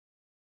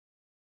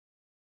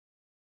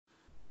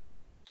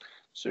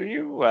So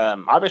you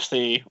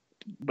obviously,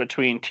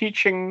 between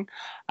teaching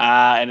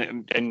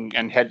and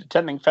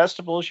attending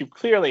festivals, you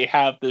clearly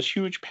have this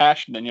huge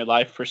passion in your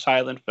life for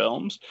silent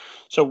films.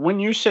 So when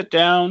you sit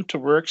down to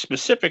work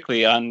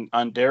specifically on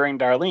Daring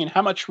Darleen,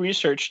 how much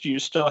research do you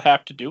still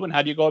have to do, and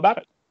how do you go about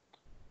it?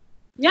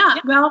 Yeah,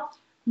 well,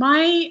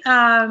 my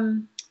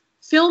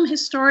film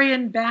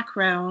historian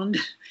background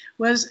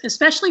was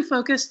especially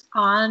focused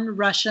on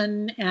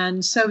Russian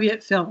and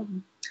Soviet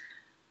film.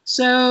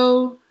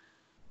 So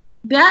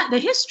the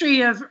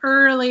history of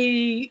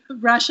early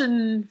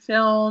Russian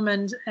film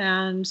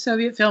and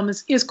Soviet film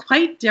is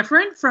quite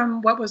different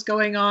from what was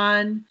going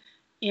on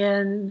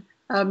in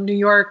New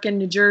York and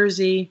New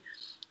Jersey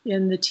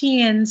in the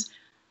teens.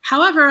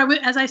 However,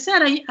 as I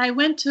said, I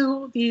went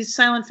to these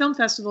silent film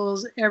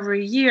festivals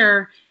every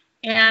year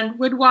and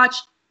would watch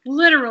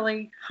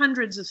literally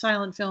hundreds of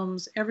silent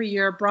films every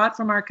year brought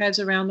from archives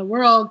around the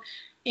world,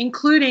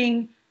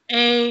 including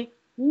a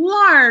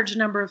large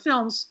number of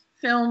films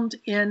filmed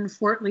in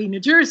Fort Lee,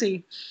 New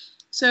Jersey.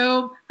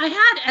 So I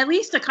had at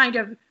least a kind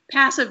of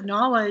passive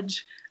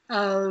knowledge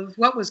of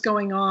what was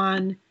going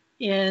on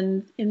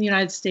in the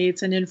United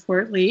States and in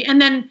Fort Lee. And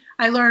then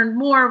I learned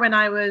more when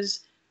I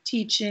was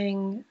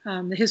teaching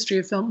the history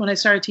of film, when I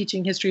started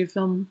teaching History of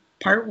Film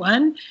Part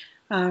 1.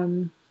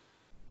 And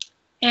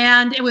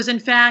it was, in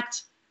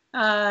fact,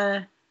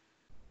 as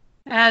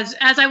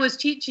I was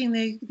teaching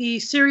the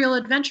Serial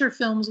Adventure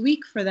Films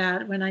Week for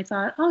that, when I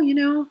thought, oh, you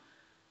know,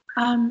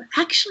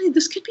 actually,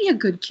 this could be a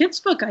good kids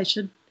book. I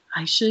should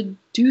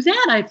do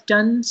that. I've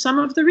done some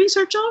of the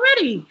research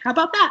already. How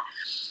about that?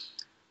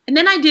 And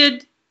then I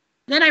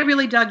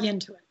really dug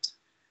into it.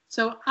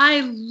 So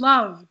I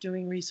love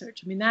doing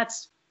research. I mean,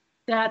 that's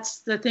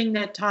the thing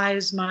that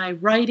ties my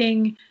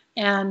writing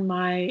and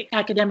my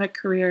academic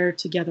career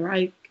together.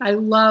 I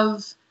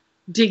love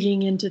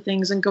digging into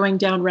things and going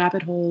down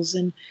rabbit holes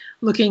and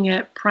looking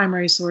at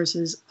primary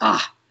sources.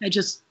 I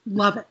just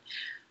love it.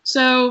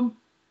 So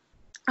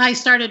I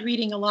started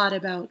reading a lot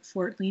about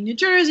Fort Lee, New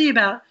Jersey,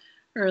 about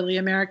early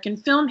American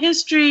film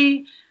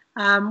history.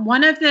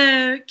 One of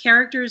the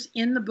characters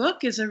in the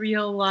book is a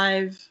real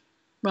live,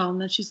 well,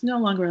 no, she's no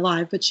longer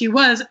alive, but she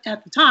was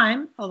at the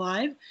time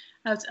alive.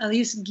 That's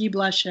Alice Guy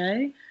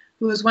Blanchet,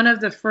 who was one of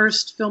the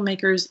first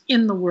filmmakers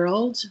in the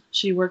world.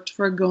 She worked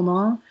for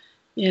Gaumont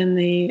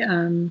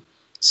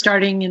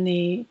starting in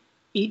the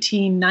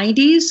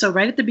 1890s. So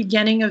right at the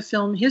beginning of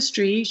film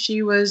history,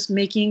 she was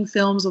making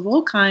films of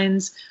all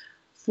kinds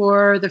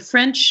for the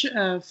French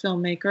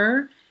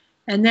filmmaker.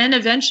 And then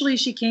eventually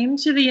she came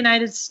to the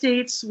United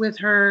States with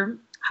her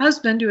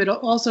husband, who had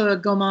also a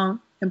Gaumont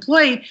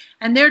employee,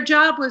 and their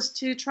job was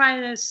to try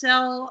to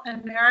sell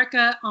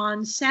America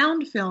on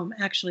sound film,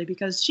 actually,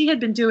 because she had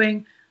been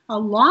doing a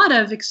lot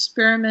of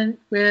experiment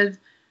with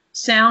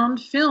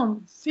sound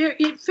film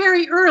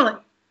very early.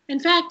 In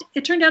fact,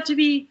 it turned out to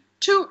be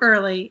too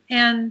early,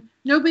 and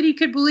nobody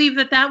could believe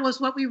that that was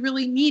what we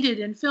really needed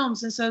in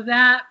films. And so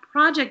that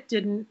project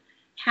didn't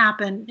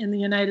happen in the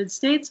United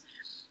States.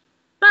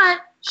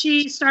 But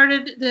she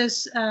started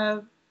this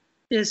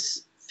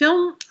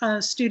film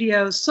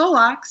studio,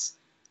 Solax,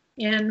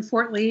 in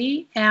Fort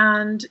Lee,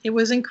 and it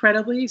was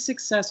incredibly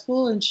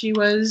successful. And she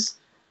was,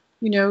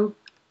 you know,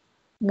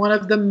 one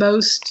of the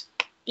most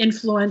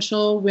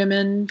influential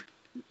women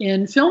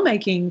in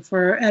filmmaking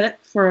for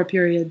a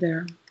period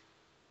there.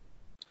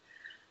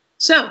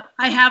 So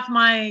I have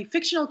my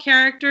fictional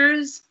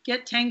characters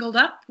get tangled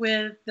up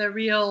with the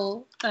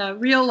real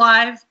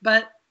live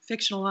but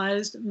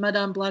fictionalized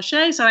Madame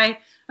Blanchet. So I,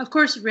 of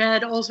course,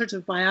 read all sorts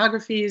of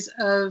biographies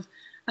of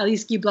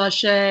Alice Guy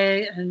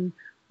Blanchet and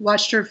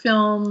watched her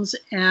films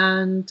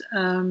and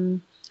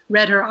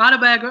read her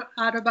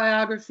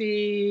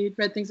autobiography,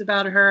 read things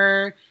about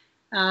her.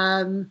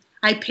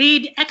 I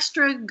paid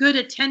extra good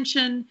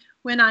attention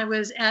when I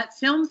was at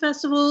film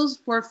festivals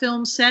for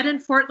films set in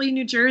Fort Lee,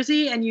 New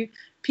Jersey, and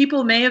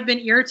people may have been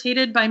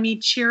irritated by me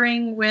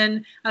cheering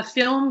when a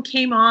film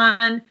came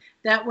on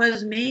that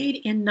was made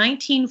in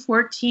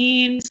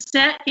 1914,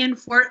 set in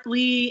Fort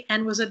Lee,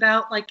 and was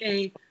about like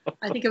I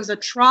think it was a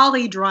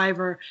trolley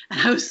driver.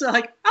 And I was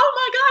like, oh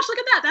my gosh, look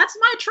at that. That's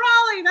my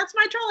trolley. That's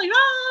my trolley.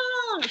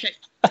 Oh, okay.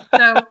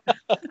 So,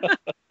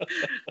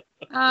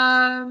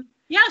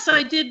 yeah, so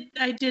I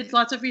did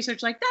lots of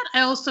research like that. I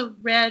also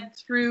read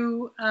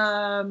through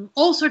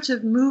all sorts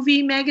of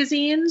movie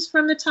magazines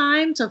from the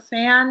time. So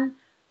fan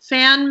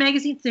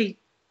magazines, they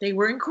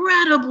were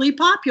incredibly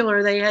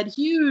popular. They had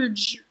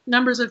huge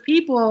numbers of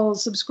people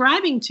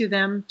subscribing to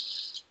them.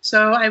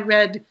 So I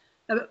read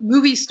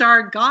movie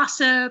star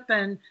gossip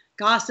and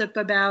gossip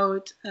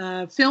about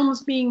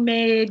films being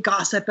made,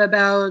 gossip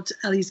about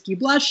Alice Guy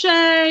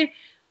Blanchet.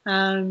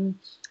 And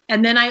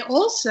then I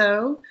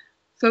also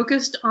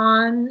focused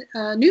on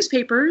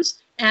newspapers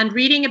and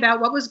reading about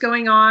what was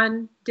going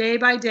on day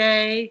by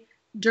day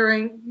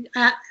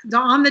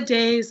on the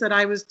days that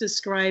I was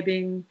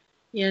describing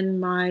in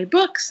my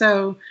book.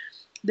 So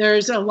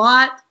there's a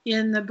lot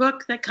in the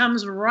book that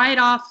comes right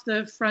off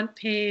the front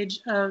page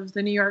of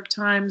the New York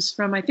Times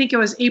from, I think it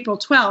was April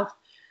 12th,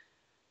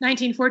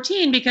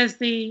 1914, because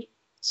the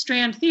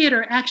Strand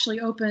Theater actually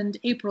opened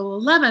April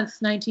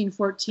 11th,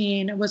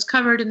 1914, and was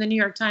covered in the New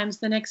York Times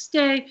the next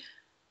day,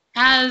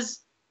 as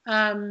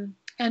and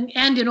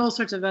in all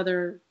sorts of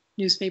other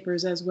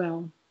newspapers as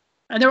well.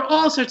 There were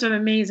all sorts of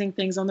amazing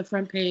things on the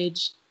front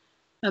page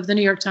of the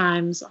New York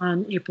Times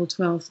on April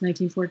 12th,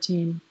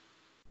 1914.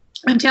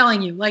 I'm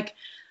telling you, like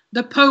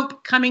the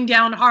Pope coming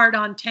down hard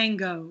on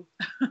tango.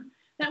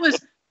 that was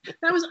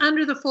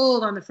under the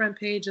fold on the front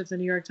page of the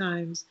New York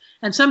Times.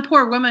 And some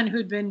poor woman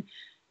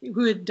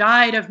who had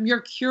died of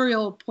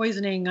mercurial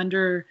poisoning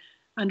under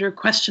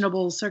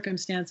questionable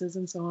circumstances,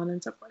 and so on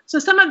and so forth. So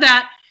some of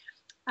that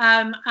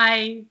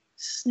I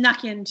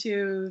snuck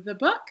into the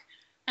book,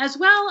 as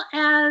well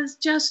as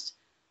just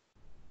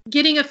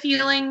getting a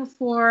feeling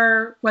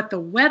for what the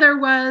weather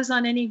was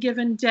on any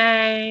given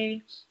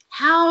day,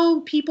 how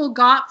people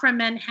got from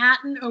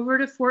Manhattan over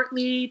to Fort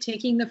Lee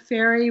taking the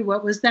ferry.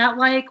 What was that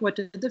like? What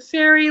did the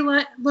ferry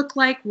look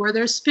like? Were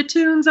there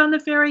spittoons on the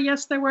ferry?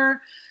 Yes, there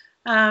were.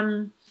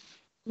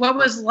 What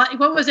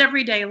was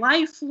everyday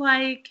life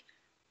like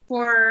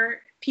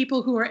for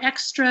people who were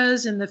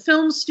extras in the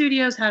film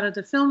studios? How did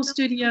the film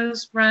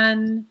studios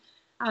run?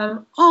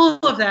 All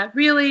of that,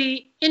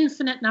 really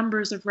infinite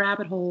numbers of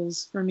rabbit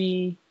holes for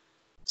me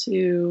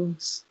to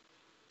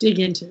dig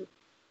into.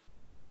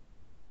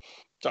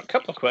 So a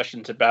couple of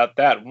questions about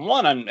that.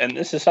 One, and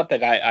this is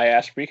something I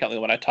ask frequently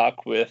when I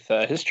talk with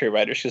history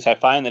writers, because I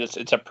find that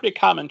it's a pretty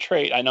common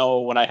trait. I know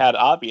when I had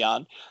Avi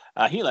on,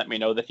 he let me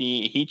know that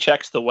he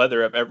checks the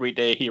weather of every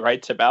day he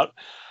writes about.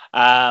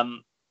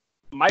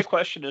 My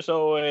question is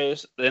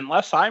always,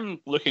 unless I'm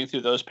looking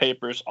through those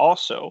papers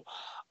also,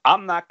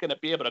 I'm not going to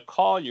be able to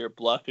call your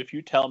bluff if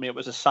you tell me it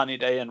was a sunny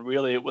day and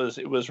really it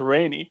was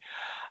rainy.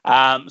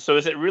 So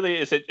is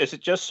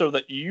it just so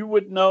that you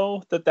would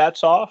know that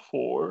that's off,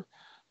 or?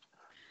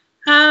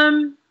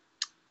 Well,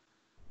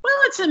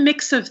 it's a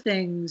mix of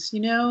things,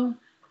 you know.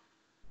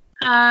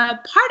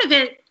 Part of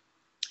it,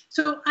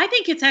 so I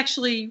think it's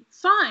actually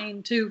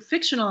fine to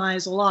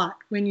fictionalize a lot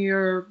when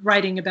you're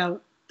writing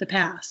about the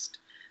past.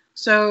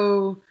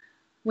 So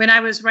when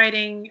I was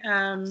writing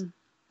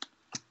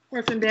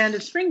Orphan Band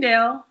of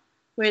Springdale,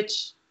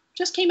 which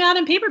just came out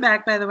in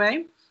paperback, by the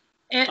way.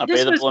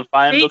 Available in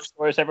fine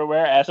bookstores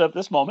everywhere as of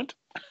this moment.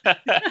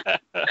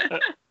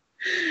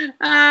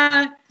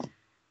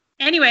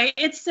 Anyway,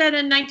 it's set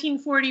in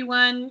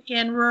 1941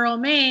 in rural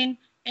Maine,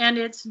 and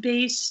it's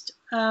based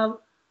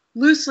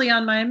loosely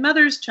on my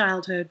mother's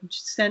childhood. She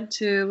was sent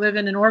to live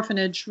in an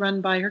orphanage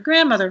run by her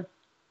grandmother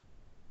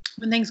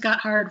when things got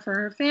hard for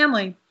her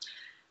family.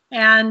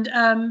 And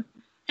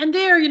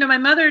there, you know, my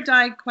mother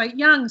died quite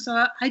young,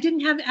 so I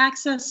didn't have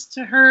access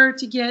to her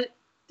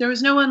there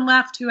was no one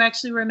left who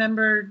actually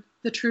remembered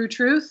the true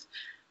truth.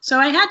 So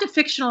I had to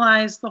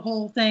fictionalize the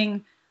whole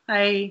thing.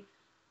 I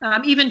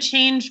even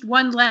changed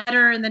one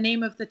letter in the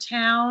name of the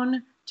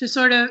town to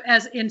sort of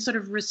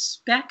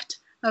respect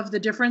of the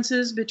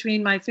differences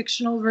between my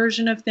fictional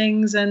version of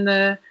things and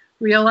the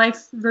real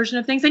life version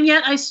of things. And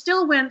yet I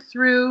still went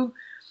through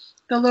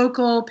the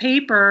local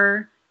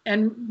paper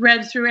and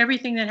read through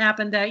everything that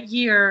happened that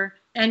year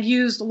and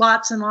used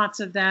lots and lots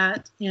of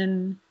that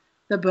in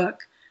the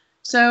book.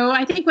 So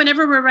I think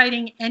whenever we're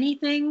writing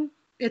anything,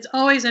 it's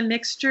always a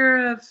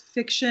mixture of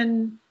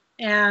fiction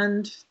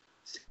and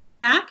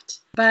fact.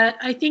 But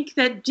I think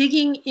that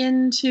digging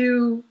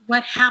into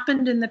what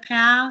happened in the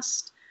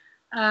past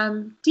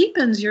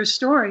deepens your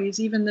stories,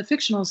 even the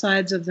fictional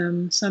sides of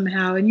them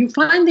somehow. And you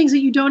find things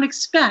that you don't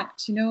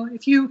expect. You know,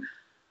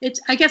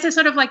 I guess it's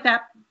sort of like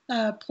that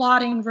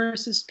plotting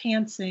versus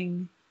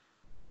pantsing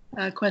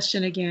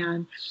question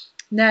again.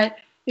 That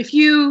if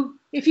you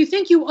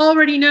think you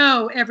already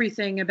know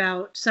everything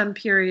about some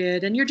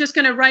period and you're just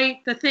going to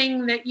write the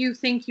thing that you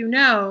think you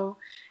know,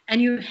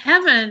 and you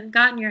haven't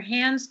gotten your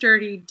hands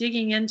dirty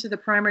digging into the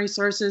primary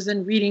sources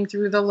and reading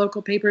through the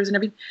local papers and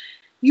everything,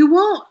 you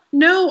won't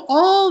know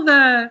all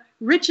the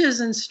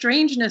riches and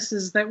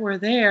strangenesses that were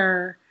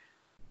there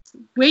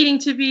waiting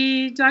to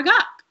be dug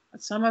up.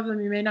 Some of them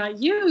you may not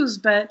use,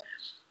 but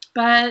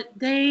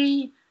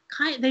they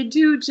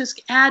do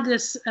just add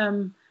this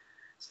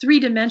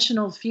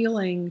three-dimensional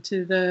feeling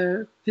to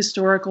the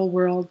historical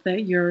world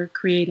that you're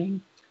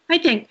creating. I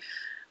think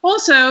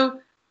also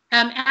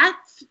at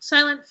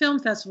silent film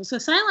festivals, so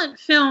silent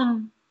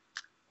film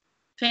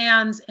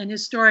fans and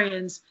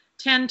historians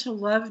tend to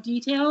love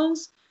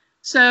details.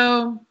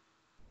 So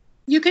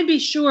you can be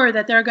sure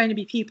that there are going to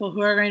be people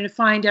who are going to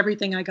find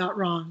everything I got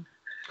wrong.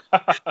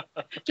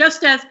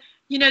 Just as,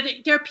 you know,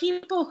 there are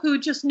people who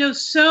just know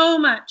so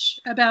much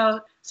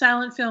about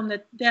silent film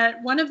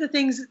that one of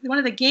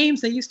the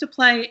games they used to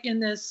play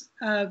in this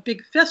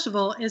big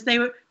festival is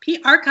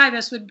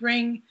archivists would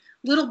bring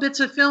little bits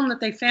of film that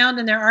they found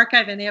in their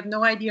archive and they have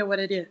no idea what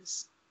it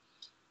is.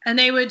 And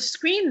they would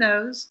screen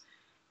those,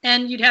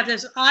 and you'd have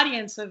this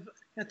audience of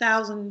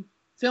 1,000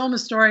 film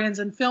historians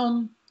and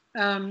film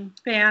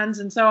fans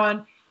and so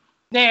on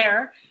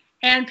there,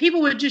 and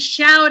people would just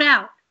shout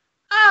out,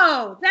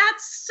 "Oh,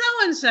 that's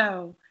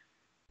so-and-so."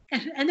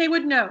 And they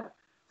would know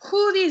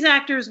who these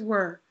actors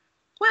were,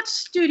 what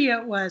studio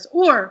it was,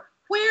 or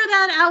where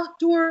that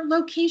outdoor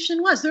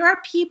location was. There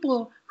are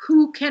people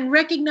who can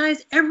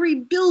recognize every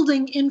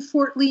building in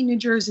Fort Lee, New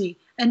Jersey,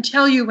 and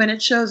tell you when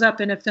it shows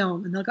up in a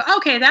film. And they'll go,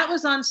 okay, that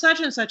was on such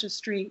and such a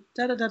street,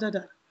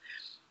 da-da-da-da-da.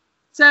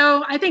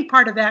 So I think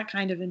part of that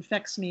kind of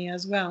infects me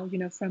as well, you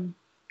know, from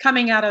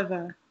coming out of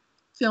a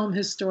film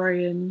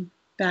historian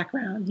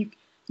background.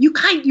 You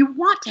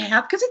want to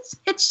have, because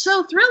it's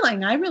so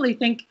thrilling. I really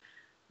think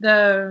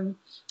the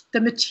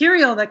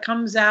material that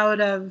comes out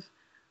of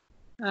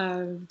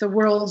the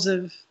worlds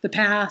of the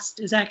past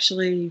is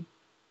actually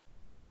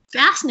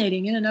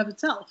fascinating in and of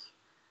itself.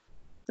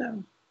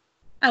 So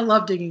I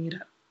love digging it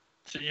up.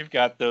 So you've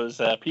got those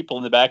people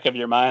in the back of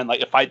your mind,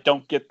 like, if I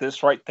don't get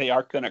this right, they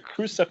are going to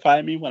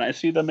crucify me when I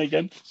see them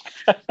again.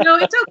 No,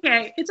 it's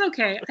okay. It's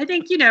okay. I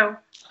think, you know,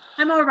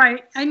 I'm all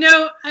right. I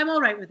know I'm all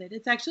right with it.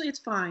 It's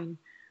fine.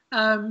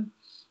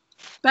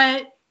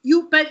 But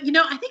you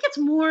know, I think it's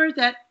more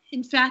that,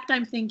 in fact,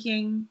 I'm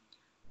thinking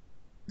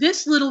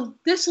this little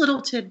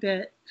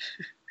tidbit,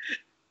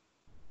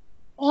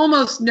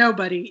 almost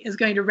nobody is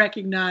going to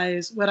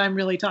recognize what I'm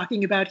really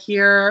talking about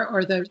here,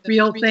 or the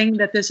real thing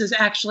that this is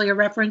actually a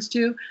reference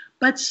to.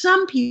 But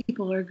some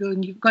people are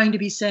going to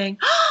be saying,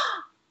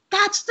 oh,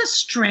 that's the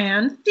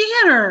Strand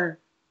Theater.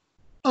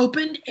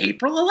 Opened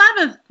April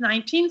 11th,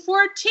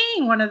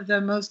 1914. One of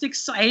the most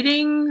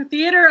exciting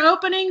theater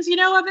openings, you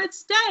know, of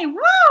its day.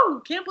 Woo!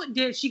 Can't believe,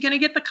 is she going to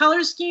get the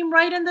color scheme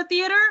right in the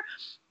theater?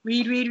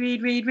 Read.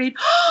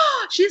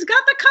 Oh, she's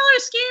got the color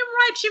scheme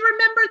right. She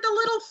remembered the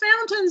little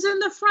fountains in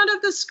the front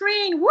of the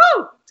screen.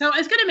 Woo! So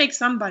it's going to make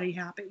somebody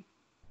happy.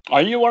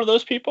 Are you one of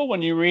those people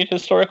when you read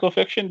historical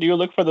fiction? Do you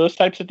look for those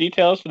types of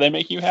details? Do they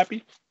make you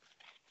happy?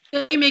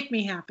 They make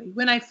me happy.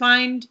 When I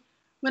find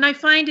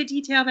a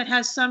detail that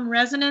has some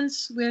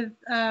resonance with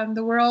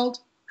the world,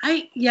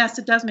 yes,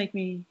 it does make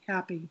me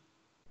happy.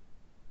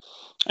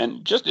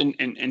 And just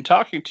in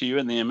talking to you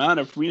and the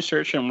amount of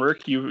research and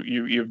work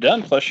you've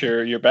done, plus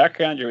your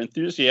background, your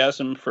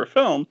enthusiasm for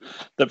film,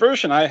 the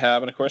version I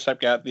have, and of course I've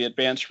got the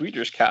advanced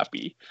reader's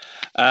copy,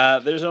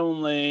 there's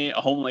only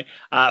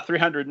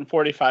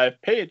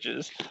 345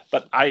 pages,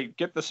 but I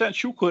get the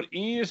sense you could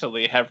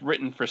easily have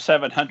written for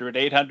 700,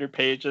 800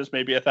 pages,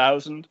 maybe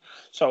 1,000.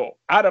 So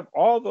out of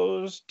all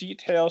those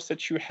details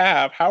that you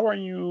have, how are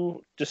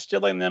you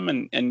distilling them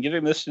and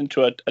getting this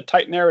into a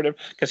tight narrative?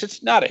 Because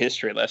it's not a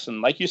history lesson.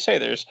 Like you say,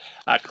 there's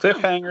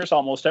cliffhangers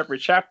almost every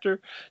chapter.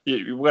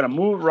 You're going to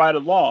move right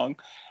along.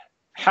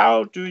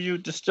 How do you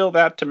distill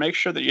that to make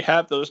sure that you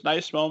have those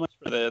nice moments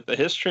for the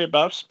history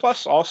buffs,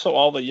 plus also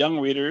all the young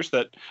readers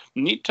that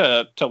need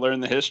to learn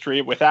the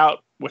history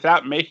without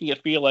making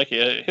it feel like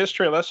a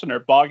history lesson or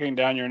bogging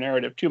down your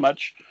narrative too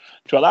much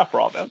to allow for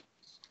all that?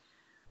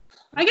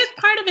 I guess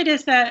part of it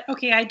is that,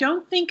 okay, I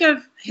don't think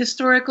of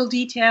historical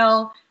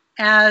detail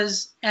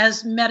as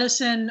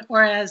medicine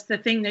or as the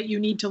thing that you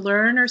need to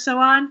learn or so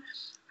on.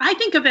 I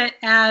think of it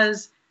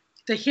as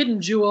the hidden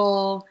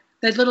jewel,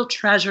 the little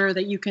treasure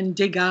that you can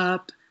dig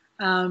up.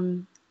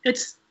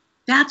 That's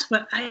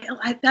what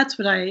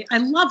I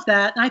love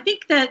that. And I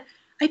think that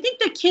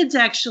kids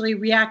actually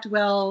react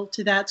well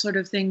to that sort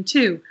of thing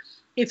too.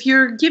 If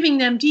you're giving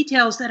them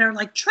details that are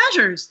like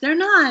treasures, they're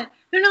not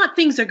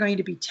things they're going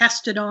to be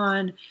tested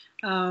on.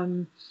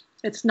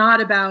 It's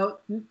not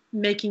about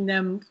making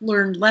them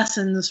learn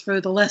lessons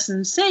for the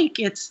lesson's sake.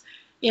 It's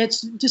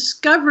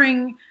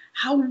discovering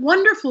how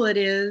wonderful it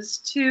is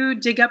to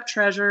dig up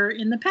treasure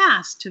in the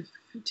past,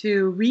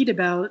 to read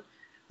about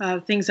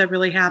things that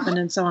really happened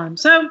and so on.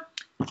 So,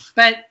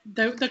 but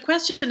the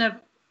question of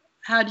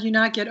how do you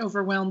not get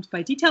overwhelmed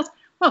by details?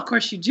 Well, of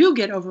course you do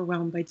get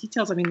overwhelmed by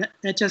details. I mean,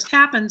 that just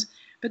happens.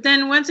 But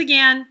then once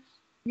again,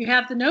 you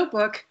have the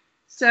notebook.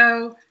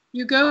 So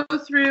you go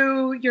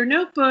through your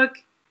notebook.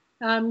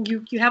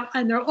 You have,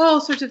 and there are all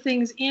sorts of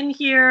things in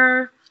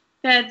here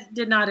that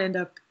did not end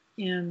up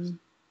in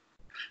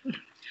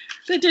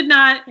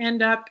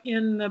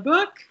the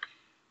book.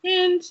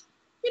 And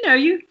you know,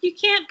 you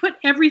can't put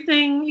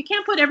everything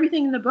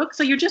in the book.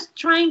 So you're just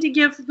trying to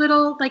give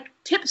little like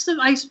tips of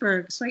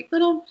icebergs, right?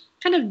 Little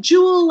kind of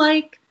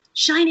jewel-like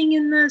shining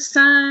in the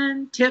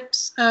sun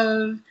tips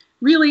of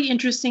really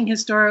interesting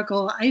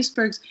historical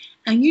icebergs.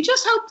 And you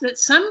just hope that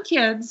some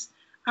kids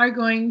are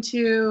going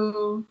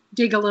to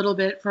dig a little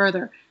bit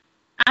further.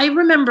 I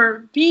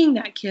remember being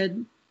that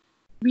kid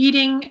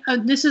reading,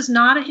 this is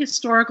not a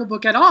historical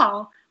book at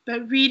all,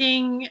 but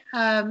reading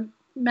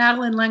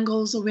Madeleine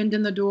L'Engle's A Wind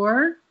in the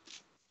Door,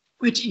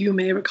 which you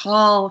may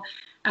recall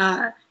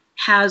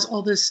has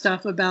all this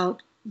stuff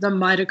about the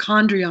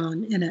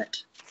mitochondrion in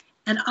it.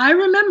 And I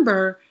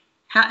remember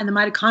and the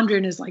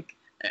mitochondrion is like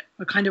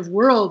a kind of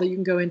world that you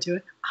can go into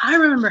it. I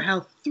remember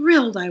how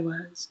thrilled I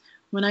was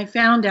when I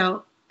found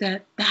out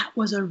that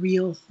was a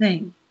real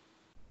thing.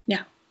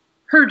 Now,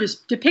 her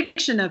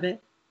depiction of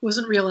it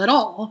wasn't real at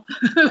all.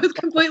 It was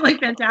completely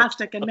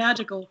fantastic and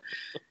magical.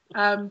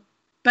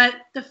 But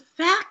the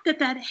fact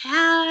that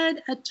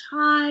had a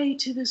tie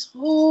to this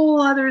whole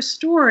other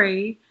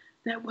story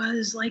that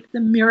was like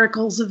the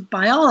miracles of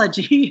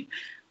biology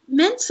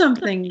meant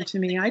something to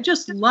me. I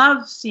just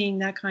love seeing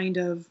that kind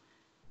of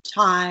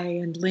tie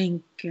and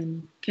link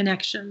and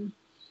connection.